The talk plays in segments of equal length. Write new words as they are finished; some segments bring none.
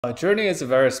Journey is a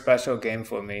very special game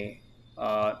for me.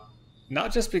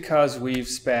 Not just because we've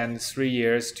spent 3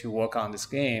 years to work on this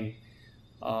game,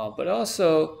 but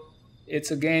also it's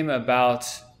a game about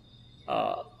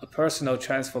a personal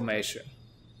transformation.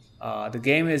 The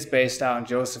game is based on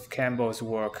Joseph Campbell's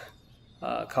work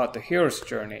called The Hero's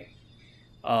Journey.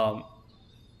 Um,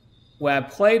 when I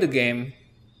play the game,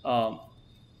 um,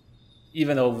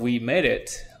 even though we made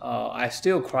it, I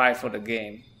still cry for the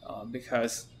game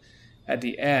because at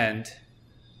the end,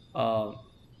 um,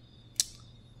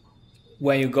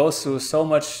 when you go through so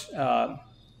much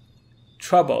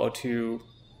trouble to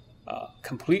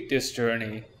complete this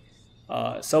journey,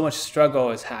 so much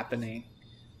struggle is happening,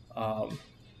 um,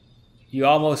 you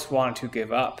almost want to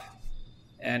give up.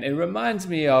 And it reminds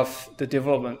me of the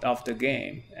development of the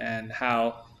game and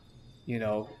how,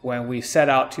 when we set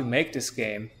out to make this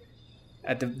game,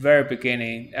 at the very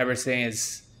beginning, everything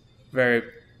is very,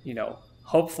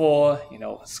 hopeful,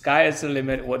 sky is the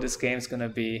limit, what this game is going to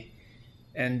be.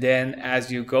 And then as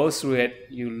you go through it,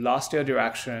 you lost your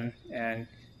direction and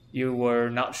you were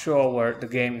not sure where the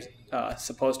game is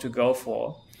supposed to go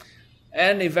for.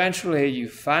 And eventually you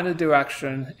find the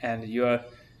direction and you're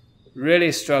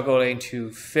really struggling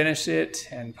to finish it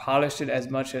and polish it as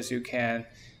much as you can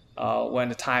when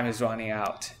the time is running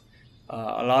out.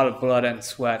 A lot of blood and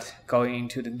sweat going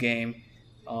into the game,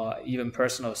 even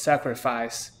personal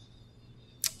sacrifice.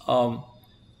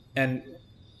 And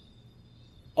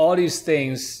all these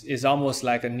things is almost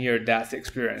like a near-death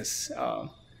experience.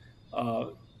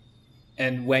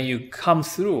 And when you come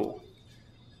through,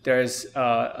 there's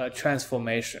a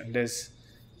transformation. There's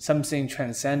something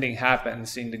transcending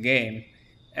happens in the game.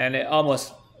 And it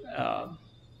almost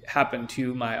happened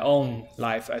to my own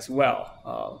life as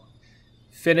well.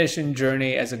 Finishing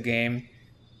Journey as a game,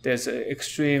 there's an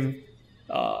extreme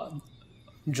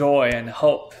joy and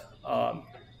hope.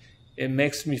 It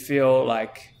makes me feel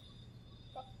like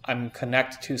I'm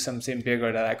connected to something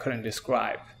bigger that I couldn't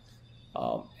describe.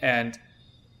 And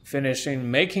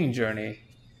finishing Making Journey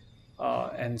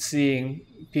and seeing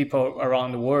people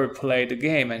around the world play the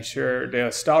game and share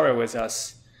their story with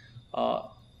us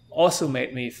also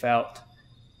made me felt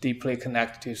deeply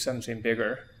connected to something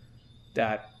bigger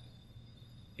that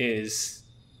is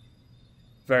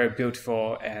very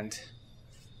beautiful and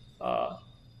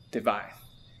divine.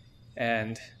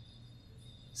 And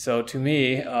so to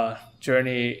me,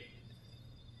 Journey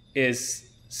is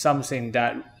something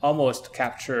that almost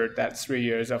captured that 3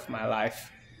 years of my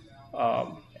life.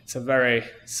 It's a very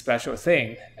special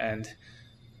thing, and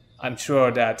I'm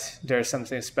sure that there's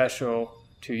something special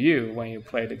to you when you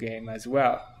play the game as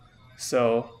well.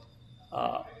 So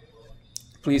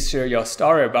please share your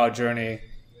story about Journey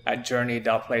at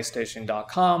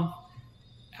journey.playstation.com,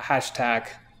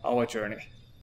 #OurJourney.